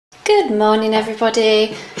Good morning,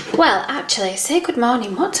 everybody. Well, actually, say good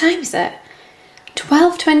morning. What time is it?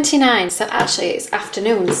 12:29, so actually it's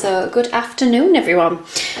afternoon, so good afternoon, everyone.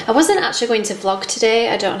 I wasn't actually going to vlog today.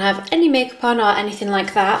 I don't have any makeup on or anything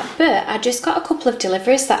like that, but I just got a couple of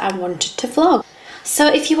deliveries that I wanted to vlog. So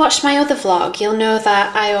if you watched my other vlog, you'll know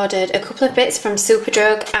that I ordered a couple of bits from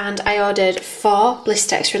Superdrug and I ordered 4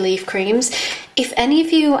 Blistex relief creams. If any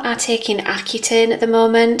of you are taking Accutane at the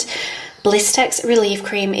moment, Blistex relief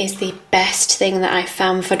cream is the best thing that I've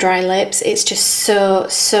found for dry lips. It's just so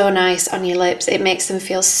nice on your lips. It makes them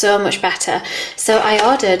feel so much better. So I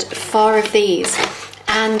ordered 4 of these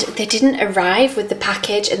and they didn't arrive with the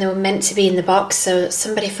package and they were meant to be in the box, so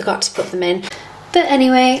somebody forgot to put them in. But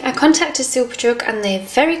anyway, I contacted Superdrug and they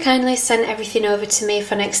very kindly sent everything over to me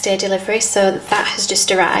for next day delivery, so that has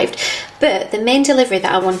just arrived. But the main delivery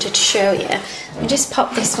that I wanted to show you, let me just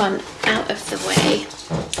pop this one out of the way,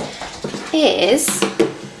 is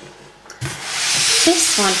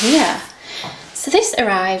this one here. So this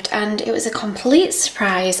arrived and it was a complete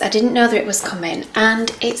surprise. I didn't know that it was coming, and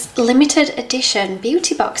it's limited edition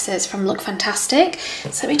beauty boxes from Look Fantastic.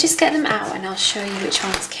 So let me just get them out and I'll show you which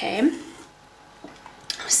ones came.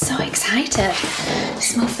 I'm so excited.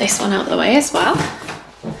 Let's move this one out of the way as well.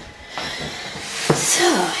 So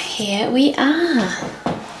here we are.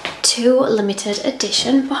 2 limited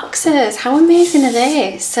edition boxes. How amazing are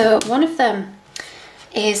they? So one of them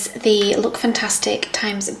is the Look Fantastic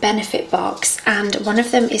times Benefit box and one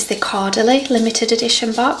of them is the Cordially limited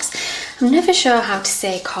edition box. I'm never sure how to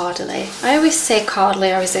say Cordially. I always say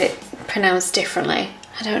Cordially, or is it pronounced differently?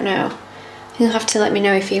 I don't know. You'll have to let me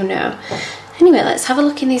know if you know. Anyway, let's have a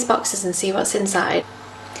look in these boxes and see what's inside.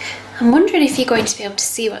 I'm wondering if you're going to be able to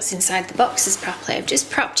see what's inside the boxes properly. I've just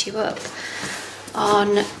propped you up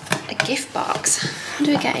on a gift box. How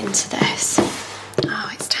do we get into this? Oh,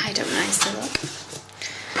 it's tied up nicely, look.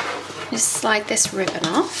 Just slide this ribbon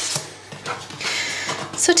off.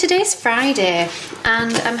 So today's Friday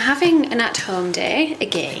and I'm having an at-home day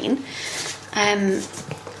again.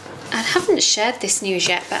 I haven't shared this news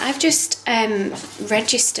yet, but I've just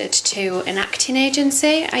registered to an acting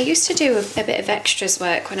agency. I used to do a bit of extras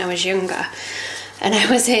work when I was younger, and I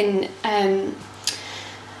was in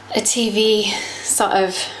a TV sort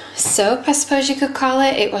of soap, I suppose you could call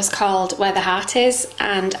it. It was called Where the Heart Is,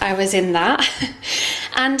 and I was in that.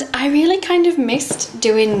 And I really kind of missed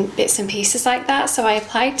doing bits and pieces like that, so I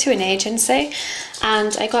applied to an agency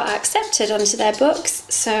and I got accepted onto their books.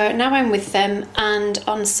 So now I'm with them, and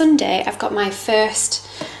on Sunday I've got my first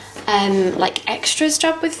like extras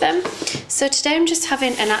job with them. So today I'm just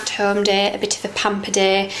having an at-home day, a bit of a pamper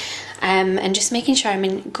day, and just making sure I'm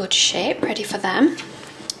in good shape, ready for them.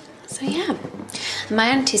 So yeah, my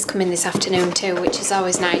auntie's coming this afternoon too, which is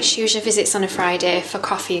always nice. She usually visits on a Friday for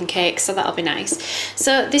coffee and cake, so that'll be nice.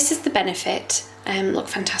 So this is the Benefit Look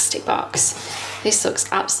Fantastic box. This looks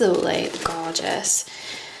absolutely gorgeous.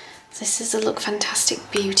 This is a Look Fantastic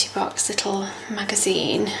beauty box little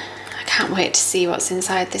magazine. I can't wait to see what's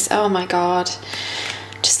inside this. Oh my god,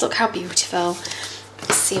 just look how beautiful.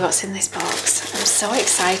 Let's see what's in this box. I'm so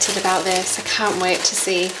excited about this. I can't wait to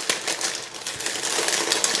see.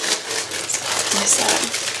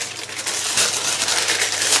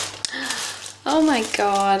 Oh my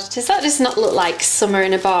god, does that just not look like summer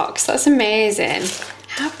in a box? That's amazing.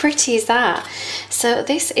 How pretty is that? So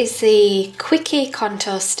this is the Quickie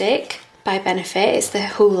Contour Stick by Benefit. It's the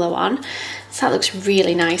Hula one. So that looks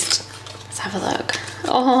really nice. Let's have a look.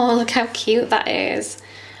 Oh, look how cute that is.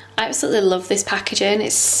 I absolutely love this packaging.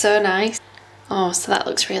 It's so nice. Oh, so that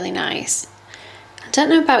looks really nice. I don't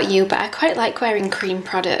know about you, but I quite like wearing cream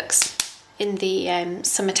products in the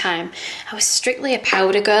summertime. I was strictly a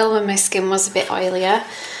powder girl when my skin was a bit oilier,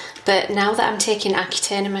 but now that I'm taking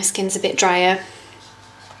Accutane and my skin's a bit drier,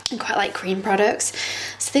 I quite like cream products.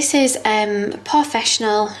 So this is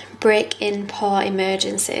Professional Break-In Pore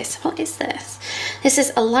Emergency. So what is this? This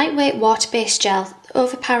is a lightweight water-based gel,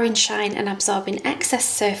 overpowering shine and absorbing excess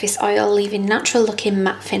surface oil, leaving natural looking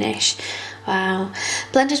matte finish. Wow.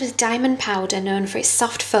 Blended with diamond powder, known for its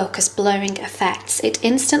soft focus blurring effects, it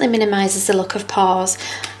instantly minimises the look of pores.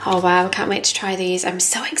 Oh wow, I can't wait to try these. I'm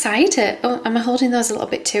so excited. Oh, am I holding those a little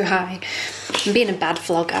bit too high? I'm being a bad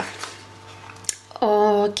vlogger.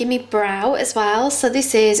 Oh, Gimme Brow as well. So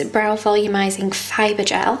this is Brow Volumizing Fibre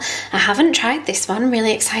Gel. I haven't tried this one. I'm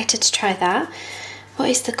really excited to try that. What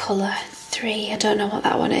is the colour? 3. I don't know what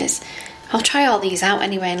that one is. I'll try all these out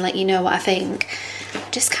anyway and let you know what I think.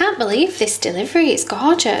 Just can't believe this delivery. It's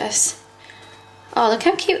gorgeous. Oh, look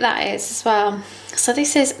how cute that is as well. So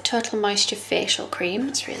this is Total Moisture Facial Cream.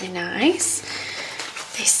 It's really nice.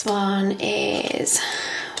 This one is,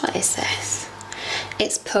 what is this?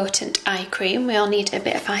 It's potent eye cream. We all need a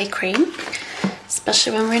bit of eye cream,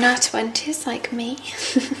 especially when we're in our 20s like me.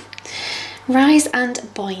 Rise and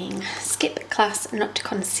Boing Skip Class Nut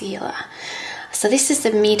Concealer. So this is the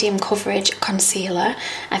medium coverage concealer.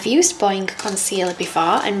 I've used Boing concealer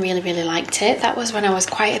before and really liked it. That was when I was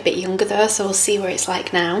quite a bit younger though, so we'll see what it's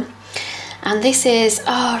like now. And this is,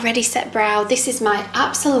 oh, Ready Set Brow. This is my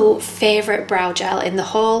absolute favourite brow gel in the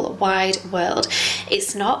whole wide world.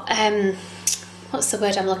 It's not, what's the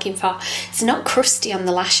word I'm looking for? It's not crusty on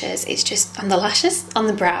the lashes, it's just on the lashes, on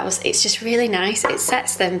the brows. It's just really nice. It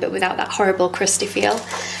sets them, but without that horrible crusty feel.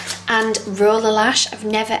 And Roller Lash. I've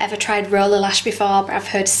never ever tried Roller Lash before, but I've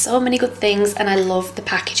heard so many good things and I love the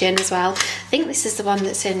packaging as well. I think this is the one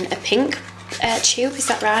that's in a pink tube, is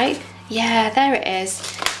that right? Yeah, there it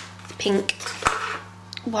is. Pink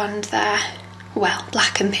wand there. Well,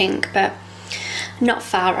 black and pink, but not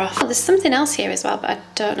far off. Oh, there's something else here as well, but I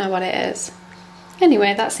don't know what it is.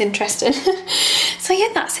 Anyway, that's interesting. So yeah,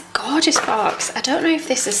 that's a gorgeous box. I don't know if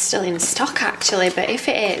this is still in stock actually, but if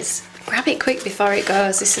it is, grab it quick before it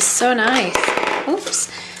goes. This is so nice.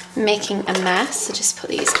 Oops, I'm making a mess, so just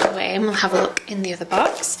put these away and we'll have a look in the other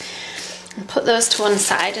box. And put those to one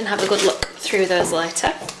side and have a good look through those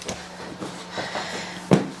later.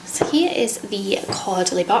 So here is the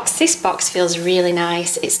Caudalie box. This box feels really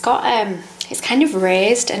nice. It's got it's kind of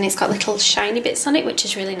raised and it's got little shiny bits on it, which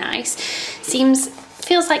is really nice.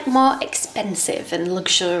 Feels like more expensive and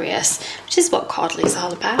luxurious, which is what Caudalie is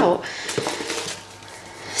all about.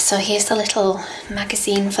 So here's the little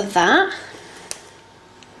magazine for that.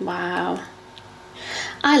 Wow.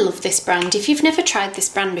 I love this brand. If you've never tried this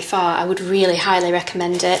brand before, I would really highly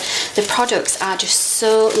recommend it. The products are just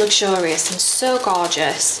so luxurious and so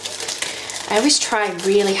gorgeous. I always try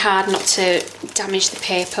really hard not to damage the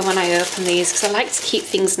paper when I open these because I like to keep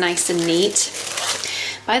things nice and neat.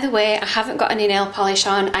 By the way, I haven't got any nail polish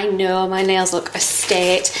on. I know my nails look a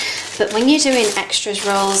state, but when you're doing extras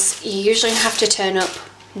rolls, you usually have to turn up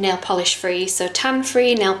nail polish free, so tan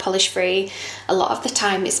free, nail polish free. A lot of the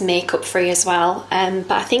time it's makeup free as well,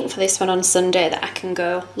 but I think for this one on Sunday that I can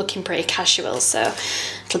go looking pretty casual, so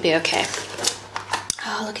it'll be okay.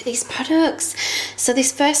 Oh, look at these products. So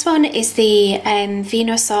this first one is the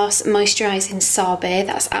Venosource Moisturising Sorbet.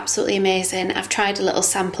 That's absolutely amazing. I've tried a little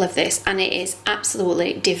sample of this and it is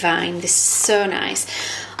absolutely divine. This is so nice.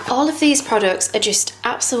 All of these products are just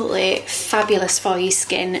absolutely fabulous for your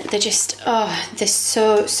skin. They're just, oh, they're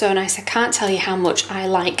so nice. I can't tell you how much I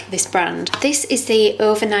like this brand. This is the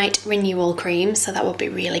Overnight Renewal Cream, so that will be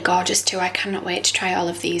really gorgeous too. I cannot wait to try all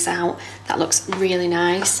of these out. That looks really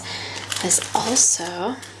nice. There's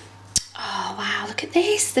also, oh wow, look at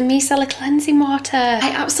this, the Micellar Cleansing Water.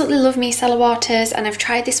 I absolutely love micellar waters and I've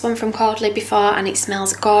tried this one from Caudalie before and it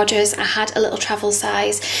smells gorgeous. I had a little travel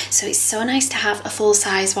size, so it's so nice to have a full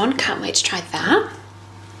size one. Can't wait to try that.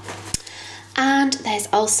 And there's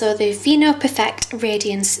also the Veno Perfect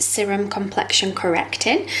Radiance Serum Complexion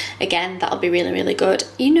Correcting. Again, that'll be really good.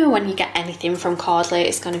 You know when you get anything from Caudalie,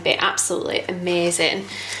 it's going to be absolutely amazing.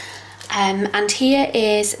 And here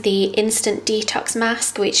is the Instant Detox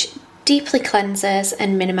Mask, which deeply cleanses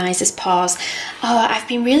and minimises pores. Oh, I've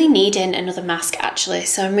been really needing another mask actually,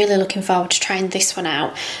 so I'm really looking forward to trying this one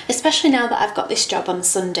out. Especially now that I've got this job on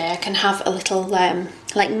Sunday, I can have a little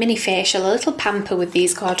like mini facial, a little pamper with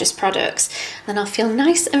these gorgeous products. Then I'll feel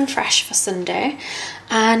nice and fresh for Sunday.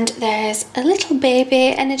 And there's a little baby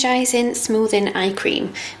energising smoothing eye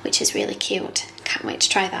cream, which is really cute. Can't wait to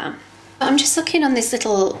try that. I'm just looking on this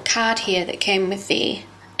little card here that came with the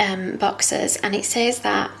boxes, and it says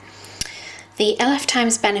that the LF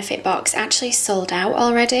Times Benefit box actually sold out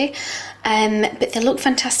already, but the Look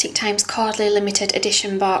Fantastic Times Caudalie Limited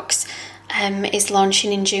Edition box is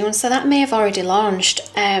launching in June, so that may have already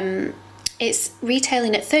launched. It's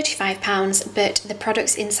retailing at £35, but the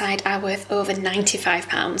products inside are worth over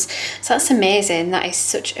 £95. So that's amazing. That is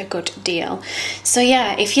such a good deal. So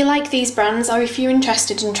yeah, if you like these brands or if you're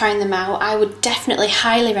interested in trying them out, I would definitely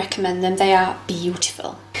highly recommend them. They are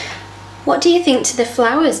beautiful. What do you think to the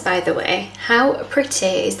flowers, by the way? How pretty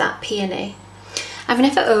is that peony? I've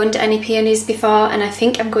never owned any peonies before, and I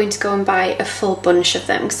think I'm going to go and buy a full bunch of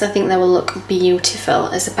them because I think they will look beautiful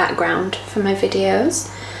as a background for my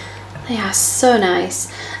videos. They are so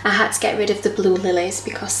nice. I had to get rid of the blue lilies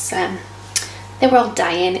because they were all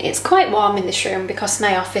dying. It's quite warm in this room because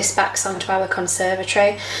my office backs onto our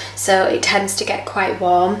conservatory, so it tends to get quite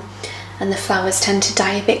warm and the flowers tend to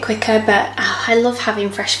die a bit quicker, but I love having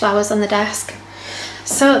fresh flowers on the desk.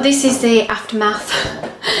 So this is the aftermath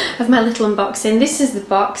of my little unboxing. This is the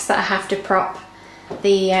box that I have to prop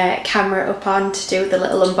the camera up on to do the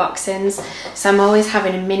little unboxings, so I'm always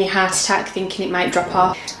having a mini heart attack thinking it might drop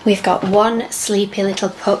off. We've got one sleepy little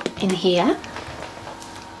pup in here.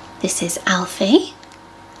 This is Alfie.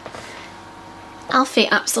 Alfie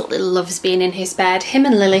absolutely loves being in his bed. Him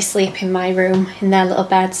and Lily sleep in my room in their little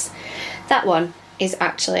beds. That one is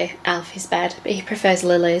actually Alfie's bed, but he prefers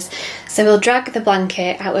Lily's. So we'll drag the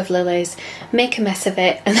blanket out of Lily's, make a mess of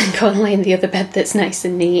it, and then go and lay in the other bed that's nice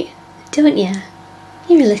and neat. Don't you?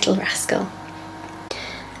 You're a little rascal.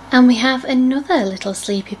 And we have another little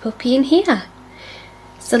sleepy puppy in here.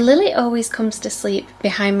 So Lily always comes to sleep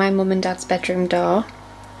behind my mum and dad's bedroom door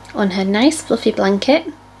on her nice fluffy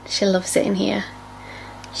blanket. She loves it in here.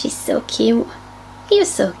 She's so cute. You're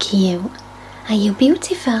so cute. Are you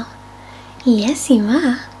beautiful? Yes, you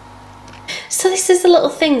are. So this is a little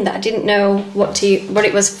thing that I didn't know what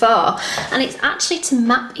it was for, and it's actually to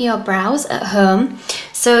map your brows at home.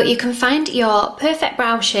 So you can find your perfect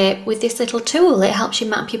brow shape with this little tool. It helps you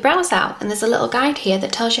map your brows out, and there's a little guide here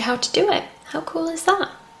that tells you how to do it. How cool is that?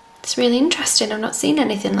 It's really interesting. I've not seen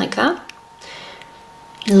anything like that.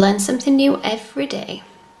 You learn something new every day.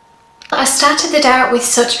 I started the day out with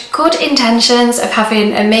such good intentions of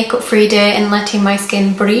having a makeup free day and letting my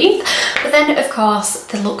skin breathe, but then of course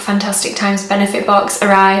the Look Fantastic Times benefit box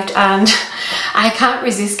arrived and I can't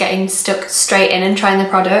resist getting stuck straight in and trying the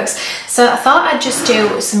products. So I thought I'd just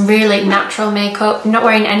do some really natural makeup. I'm not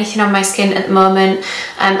wearing anything on my skin at the moment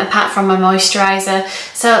apart from my moisturiser.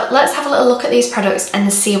 So let's have a little look at these products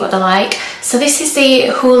and see what they're like. So this is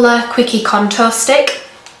the Hoola Quickie Contour Stick.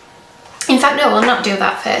 In fact, no, we'll not do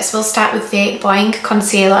that first. We'll start with the Boing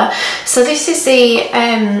Concealer. So this is the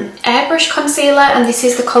airbrush concealer, and this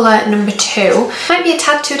is the colour number 2. Might be a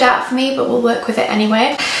tad too dark for me, but we'll work with it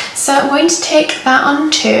anyway. So I'm going to take that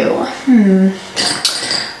on to,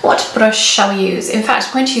 what brush shall we use? In fact,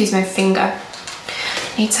 I'm going to use my finger.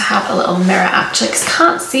 I need to have a little mirror actually, because I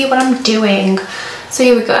can't see what I'm doing. So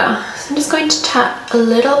here we go. So I'm just going to tap a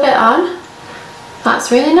little bit on.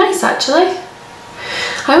 That's really nice actually.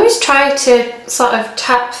 I always try to sort of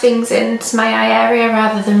tap things into my eye area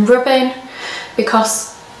rather than rubbing,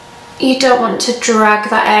 because you don't want to drag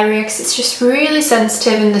that area because it's just really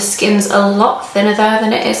sensitive and the skin's a lot thinner there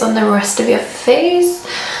than it is on the rest of your face,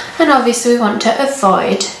 and obviously we want to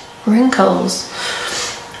avoid wrinkles.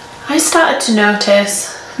 I started to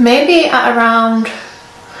notice maybe at around,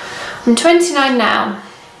 I'm 29 now,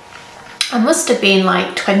 I must have been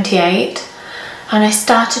like 28, and I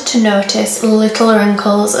started to notice little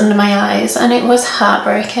wrinkles under my eyes, and it was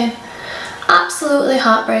heartbreaking. Absolutely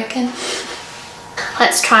heartbreaking.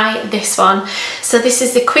 Let's try this one. So this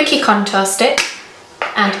is the Quickie Contour Stick,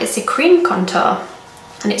 and it's a cream contour,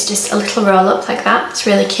 and it's just a little roll up like that. It's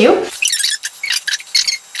really cute.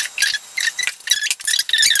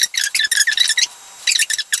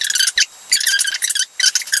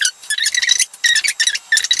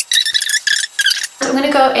 I'm going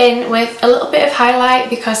to go in with a little bit of highlight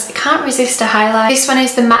because I can't resist a highlight. This one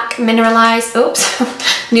is the MAC Mineralized,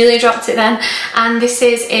 oops, nearly dropped it then, and this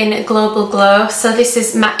is in Global Glow. So this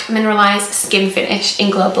is MAC Mineralized Skin Finish in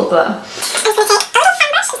Global Glow.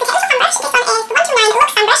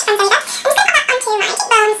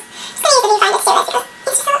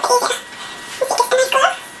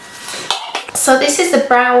 So this is the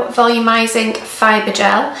Brow Volumizing Fibre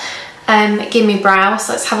Gel. Gimme Brow,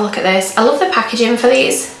 so let's have a look at this. I love the packaging for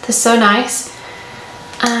these, they're so nice,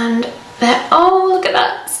 and they're, oh look at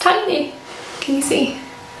that, it's tiny, can you see?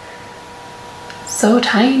 So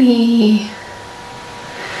tiny.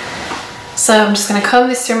 So I'm just going to comb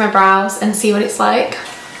this through my brows and see what it's like.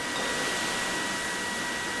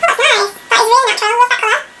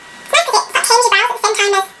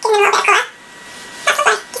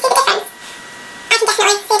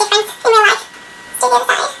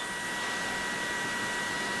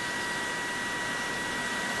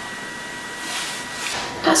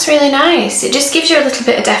 That's really nice. It just gives you a little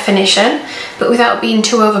bit of definition, but without being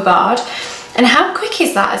too overboard. And how quick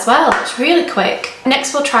is that as well? It's really quick.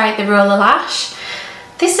 Next we'll try the Roller Lash.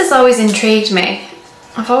 This has always intrigued me.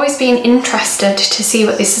 I've always been interested to see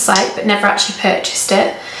what this is like, but never actually purchased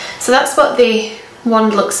it. So that's what the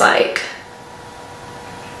wand looks like.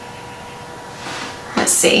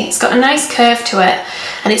 Let's see, it's got a nice curve to it,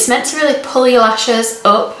 and it's meant to really pull your lashes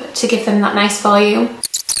up to give them that nice volume.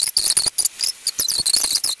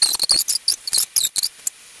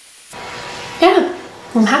 Yeah,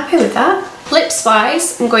 I'm happy with that. Lips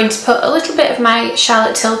wise, I'm going to put a little bit of my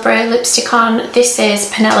Charlotte Tilbury lipstick on. This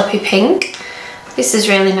is Penelope Pink. This is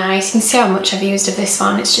really nice. You can see how much I've used of this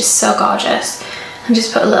one. It's just so gorgeous. And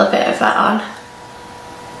just put a little bit of that on.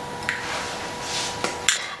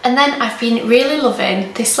 And then I've been really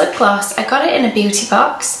loving this lip gloss. I got it in a beauty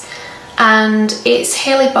box and it's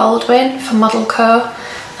Hailey Baldwin for Model Co.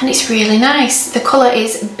 And it's really nice. The colour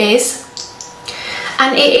is Biz.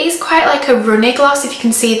 And it is quite like a runny gloss, if you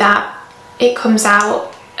can see that. It comes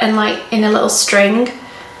out and like in a little string.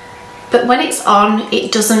 But when it's on,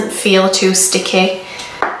 it doesn't feel too sticky.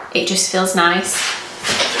 It just feels nice.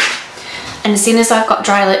 And as soon as I've got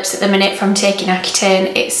dry lips at the minute from taking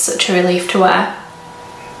Accutane, it's such a relief to wear.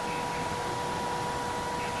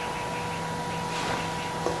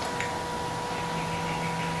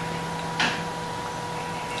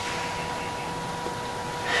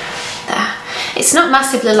 It's not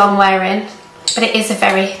massively long wearing, but it is a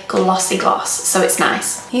very glossy gloss, so it's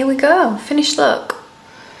nice. Here we go, finished look.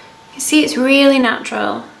 You see it's really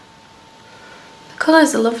natural. The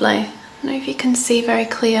colours are lovely. I don't know if you can see very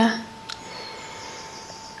clear.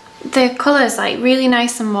 The colour's like really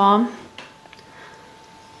nice and warm.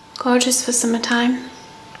 Gorgeous for summertime.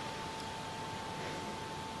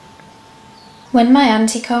 When my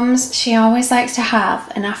auntie comes, she always likes to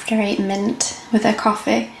have an after 8 mint with her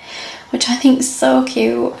coffee, which I think is so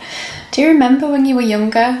cute. Do you remember when you were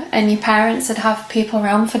younger and your parents would have people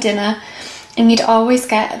around for dinner and you'd always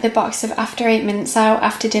get the box of after 8 mints out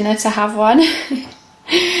after dinner to have one?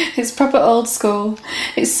 It's proper old school.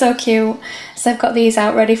 It's so cute. So I've got these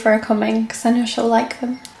out ready for her coming because I know she'll like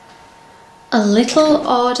them. A little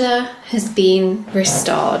order has been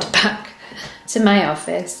restored back to my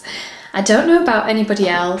office. I don't know about anybody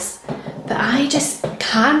else, but I just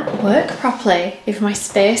can't work properly if my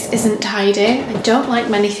space isn't tidy. I don't like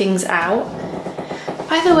many things out.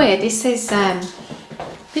 By the way, this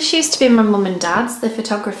used to be my mum and dad's, the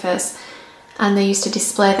photographers, and they used to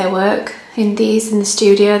display their work in these in the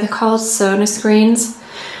studio. They're called Sona screens.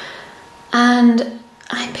 And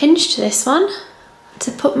I pinched this one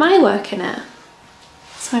to put my work in it.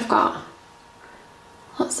 So I've got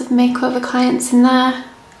lots of makeover clients in there.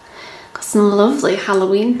 Got some lovely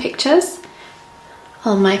Halloween pictures.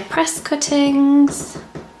 All my press cuttings.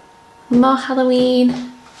 More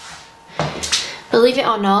Halloween. Believe it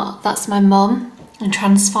or not, that's my mum. I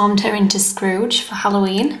transformed her into Scrooge for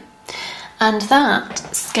Halloween. And that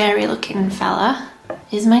scary looking fella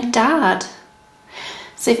is my dad.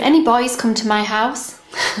 So if any boys come to my house,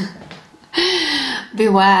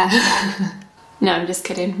 beware. No, I'm just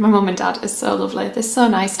kidding. My mum and dad are so lovely. They're so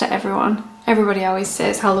nice to everyone. Everybody always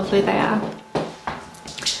says how lovely they are.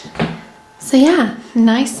 So yeah,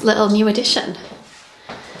 nice little new addition.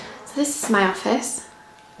 So this is my office.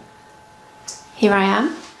 Here I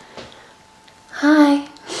am. Hi.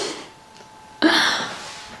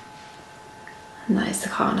 And that is the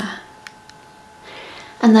corner.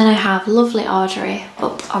 And then I have lovely Audrey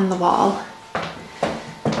up on the wall.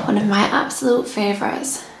 One of my absolute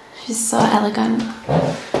favourites. She's so elegant,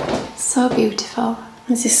 so beautiful.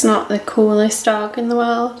 This is not the coolest dog in the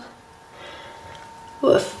world.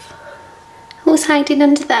 Woof. Who's hiding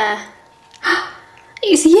under there?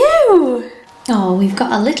 It's you! Oh, we've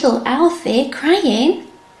got a little Alfie crying.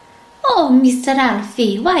 Oh, Mr.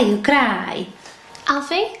 Alfie, why you cry?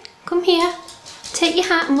 Alfie, come here. Take your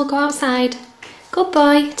hat and we'll go outside. Good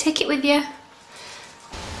boy, take it with you.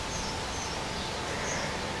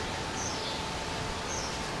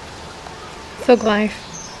 Thug life.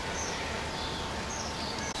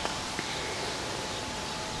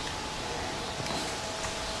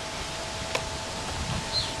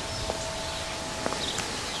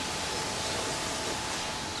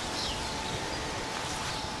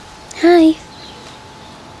 Hi.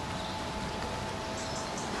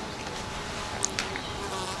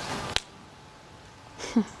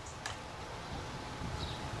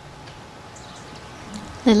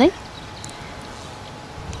 Lily?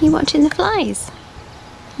 You watching the flies?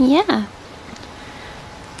 Yeah.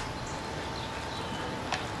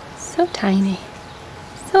 So tiny.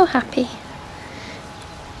 So happy.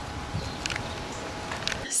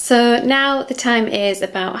 So now the time is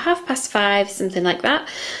about 5:30, something like that.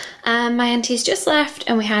 My auntie's just left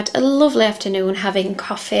and we had a lovely afternoon having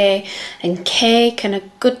coffee and cake and a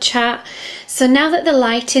good chat. So now that the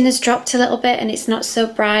lighting has dropped a little bit and it's not so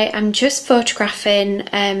bright, I'm just photographing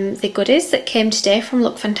the goodies that came today from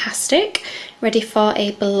Look Fantastic, ready for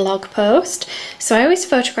a blog post. So I always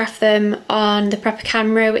photograph them on the proper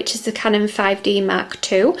camera, which is the Canon 5D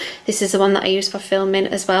Mark II. This is the one that I use for filming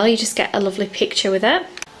as well. You just get a lovely picture with it.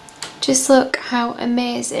 Just look how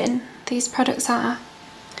amazing these products are.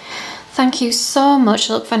 Thank you so much,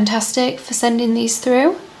 Look Fantastic, for sending these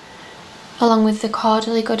through, along with the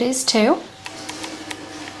quarterly goodies too.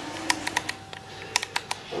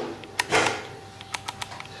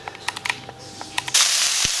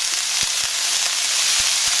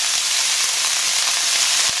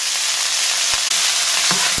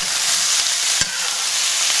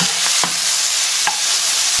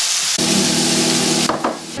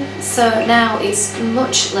 So now it's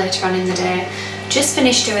much later on in the day. Just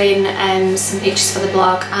finished doing some pictures for the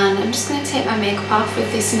blog, and I'm just going to take my makeup off with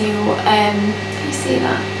this new, can you see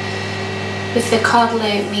that? With the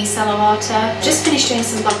Cordley micellar water. Just finished doing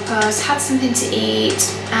some blog posts, had something to eat,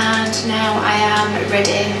 and now I am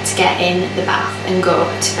ready to get in the bath and go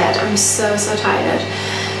to bed. I'm so tired.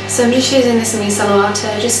 So I'm just using this micellar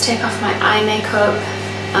water, just take off my eye makeup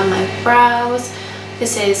and my brows.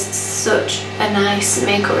 This is such a nice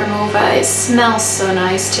makeup remover. It smells so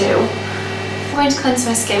nice too. I'm going to cleanse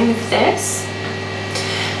my skin with this.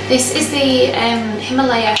 This is the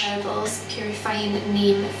Himalaya Herbals Purifying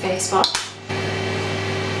Neem Face Wash.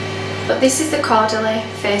 But this is the Caudalie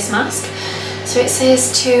face mask. So it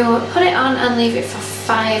says to put it on and leave it for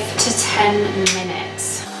 5 to 10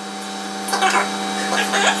 minutes.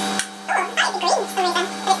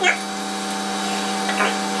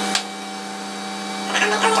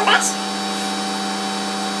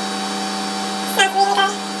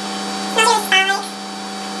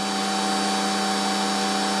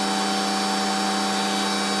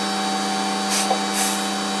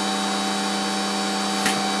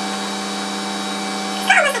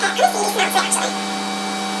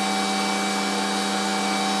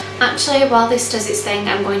 Actually, while this does its thing,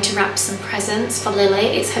 I'm going to wrap some presents for Lily.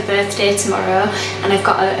 It's her birthday tomorrow, and I've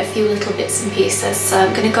got a few little bits and pieces, so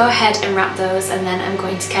I'm going to go ahead and wrap those, and then I'm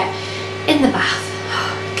going to get in the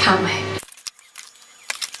bath. Can't wait.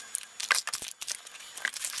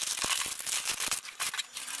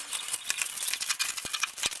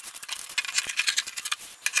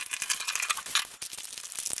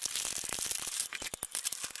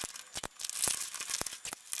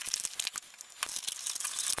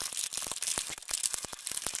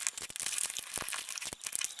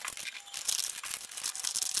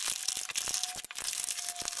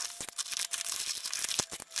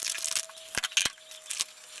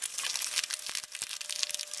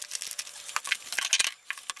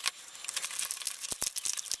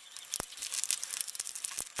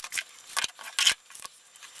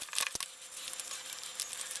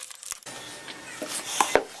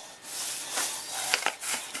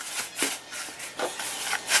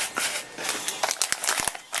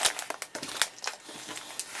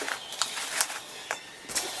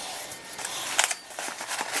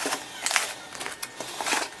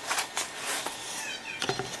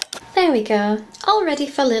 There we go, all ready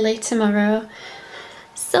for Lily tomorrow.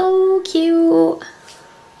 So cute.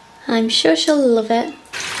 I'm sure she'll love it.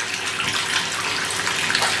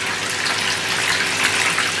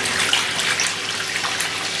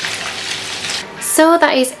 So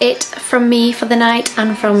that is it from me for the night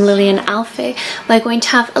and from Lily and Alfie. We're going to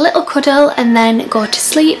have a little cuddle and then go to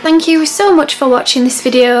sleep. Thank you so much for watching this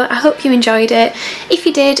video. I hope you enjoyed it. If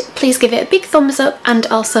you did, please give it a big thumbs up and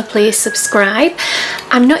also please subscribe.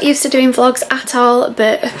 I'm not used to doing vlogs at all,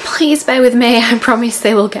 but please bear with me. I promise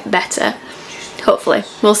they will get better. Hopefully,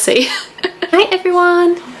 we'll see. Night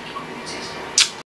everyone.